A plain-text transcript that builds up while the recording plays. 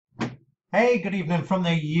Hey, good evening from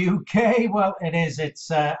the UK. Well, it is. It's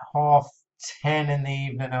 10:30 in the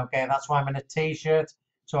evening. Okay, that's why I'm in a t-shirt.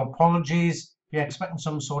 So apologies if you're expecting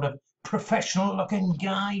some sort of professional-looking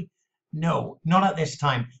guy. No, not at this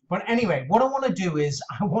time. But anyway, what I want to do is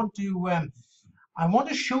I want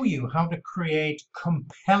to show you how to create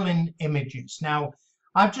compelling images. Now,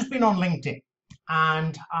 I've just been on LinkedIn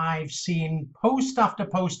and I've seen post after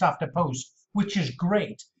post after post, which is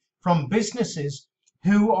great, from businesses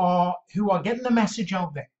who are getting the message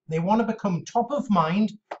out there. They want to become top of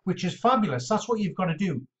mind, which is fabulous. That's what you've got to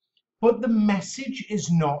do. But the message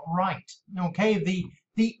is not right. Okay,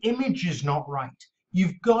 the image is not right.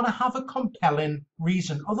 You've got to have a compelling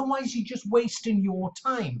reason. Otherwise, you're just wasting your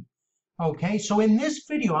time. Okay, so in this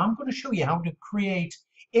video, I'm going to show you how to create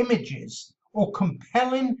images or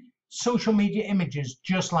compelling social media images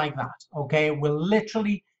just like that. Okay, it will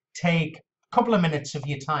literally take a couple of minutes of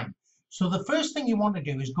your time. So the first thing you want to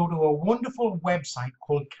do is go to a wonderful website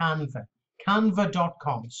called Canva,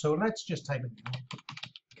 canva.com. So let's just type it in,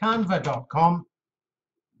 canva.com.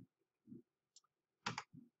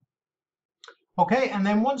 Okay, and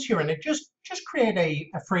then once you're in it, just create a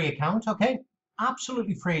free account. Okay,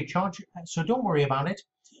 absolutely free of charge, so don't worry about it.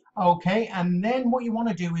 Okay, and then what you want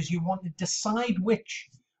to do is you want to decide which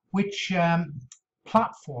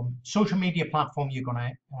platform, social media platform, you're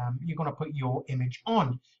gonna put your image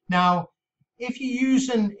on. Now, if you're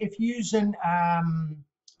using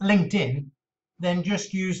LinkedIn, then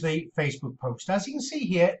just use the Facebook post. As you can see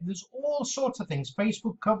here, there's all sorts of things: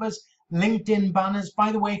 Facebook covers, LinkedIn banners.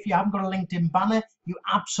 By the way, if you haven't got a LinkedIn banner, you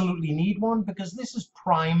absolutely need one, because this is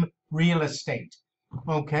prime real estate.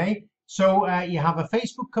 Okay, so you have a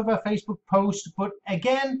Facebook cover, Facebook post, but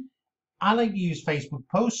again, I like to use Facebook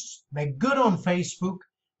posts. They're good on Facebook.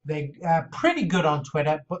 They're pretty good on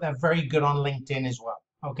Twitter, but they're very good on LinkedIn as well.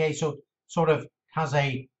 Okay, so sort of has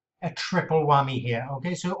a triple whammy here.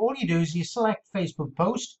 Okay, so all you do is you select Facebook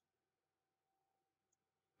post,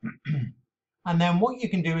 and then what you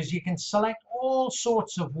can do is you can select all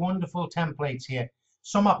sorts of wonderful templates here.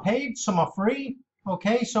 Some are paid, some are free.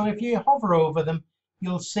 Okay, so if you hover over them,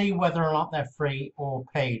 you'll see whether or not they're free or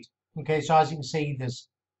paid. Okay, so as you can see, there's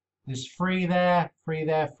free there, free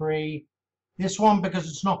there, free. This one, because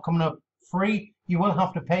it's not coming up free, you will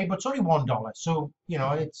have to pay, but it's only $1. So, you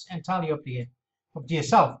know, it's entirely up to you, up to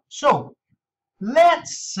yourself. So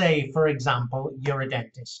let's say, for example, you're a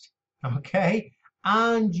dentist, okay,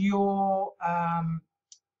 and your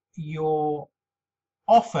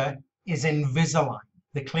offer is Invisalign,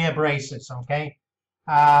 the clear braces, okay.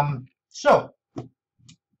 So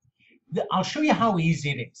I'll show you how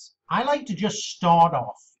easy it is. I like to just start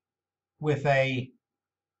off with a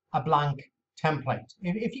blank template.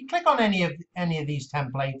 If you click on any of these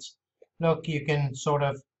templates, look, you can sort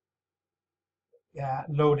of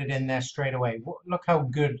load it in there straight away. Look how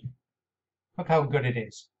good it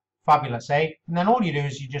is. Fabulous, eh? And then all you do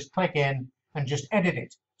is you just click in and just edit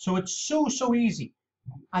it. So it's so easy.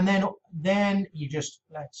 And then you just,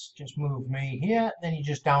 let's just move me here, then you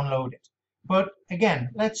just download it. But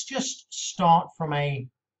again, let's just start from a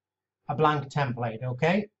blank template,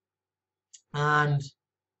 okay? And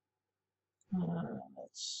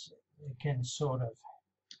we can sort of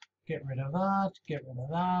get rid of that, get rid of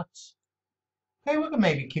that. Okay, we can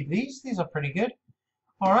maybe keep these. These are pretty good.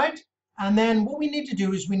 All right. And then what we need to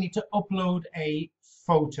do is we need to upload a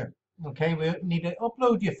photo. Okay, we need to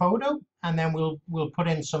upload your photo, and then we'll put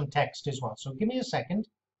in some text as well. So give me a second.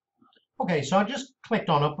 Okay, so I just clicked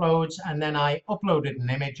on uploads, and then I uploaded an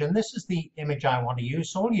image, and this is the image I want to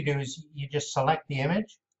use. So all you do is you just select the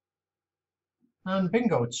image, and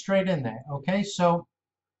bingo, it's straight in there. Okay, so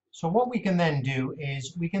what we can then do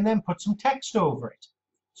is we can then put some text over it.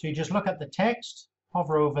 So you just look at the text,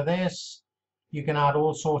 hover over this. You can add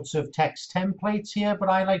all sorts of text templates here, but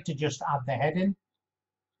I like to just add the heading.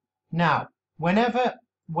 Now, whenever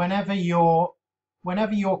you're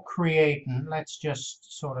creating, let's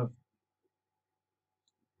just sort of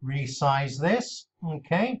resize this.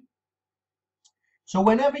 Okay. So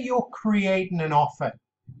whenever you're creating an offer,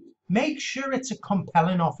 make sure it's a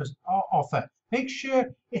compelling offer. Make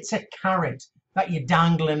sure it's a carrot that you're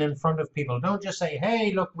dangling in front of people. Don't just say,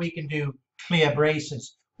 hey, look, we can do clear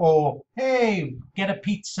braces, or hey, get a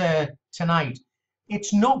pizza tonight.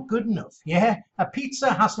 It's not good enough. Yeah, a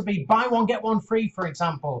pizza has to be buy one get one free, for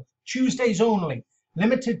example, Tuesdays only,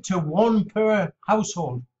 limited to one per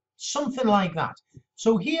household, something like that.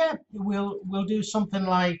 So here we'll do something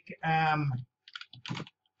like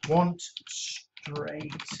want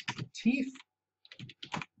straight teeth.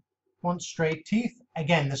 Want straight teeth.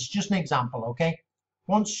 Again, this is just an example, okay?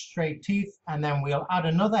 Want straight teeth, and then we'll add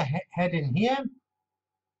another head in here.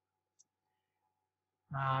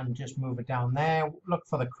 and just move it down there. Look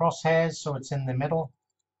for the crosshairs so it's in the middle,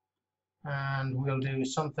 and we'll do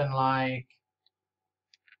something like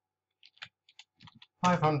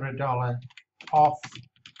 $500 off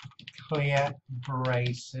clear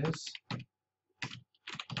braces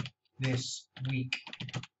this week.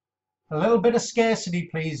 A little bit of scarcity,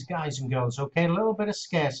 please, guys and girls. Okay, a little bit of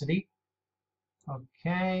scarcity.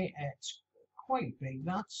 Okay, it's quite big,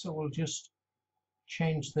 that, so we'll just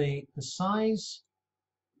change the size.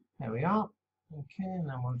 There we are. Okay, and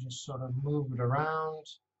then we'll just sort of move it around.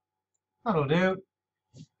 That'll do.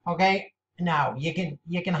 Okay, now you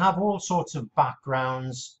can have all sorts of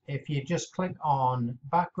backgrounds. If you just click on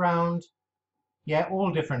background, yeah,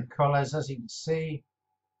 all different colors, as you can see.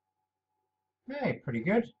 Hey, pretty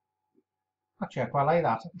good. Actually, I quite like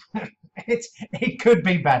that. It could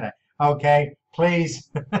be better. Okay, please.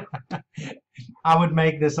 I would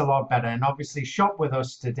make this a lot better, and obviously shop with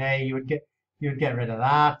us today. You would get rid of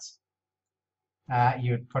that.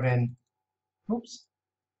 You would put in, oops,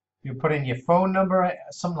 you put in your phone number,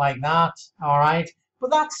 something like that. All right,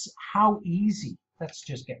 but that's how easy. Let's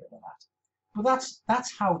just get rid of that. But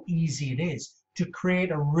that's how easy it is to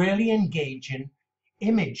create a really engaging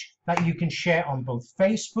image that you can share on both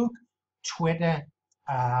Facebook, Twitter,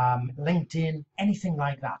 LinkedIn, anything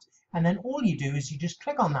like that. And then all you do is you just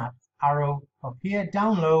click on that arrow up here,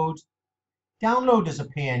 download as a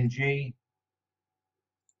PNG,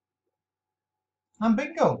 and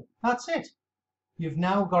bingo, that's it. You've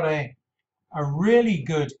now got a really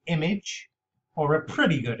good image, or a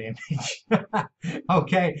pretty good image.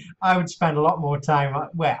 Okay, I would spend a lot more time,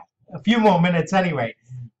 well, a few more minutes anyway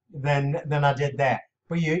than I did there.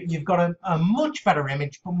 But you've got a much better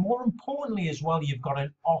image, but more importantly as well, you've got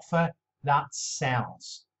an offer that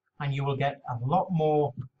sells, and you will get a lot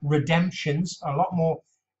more redemptions, a lot more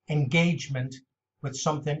engagement with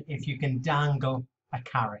something if you can dangle a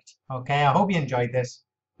carrot. Okay, I hope you enjoyed this.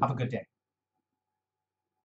 Have a good day.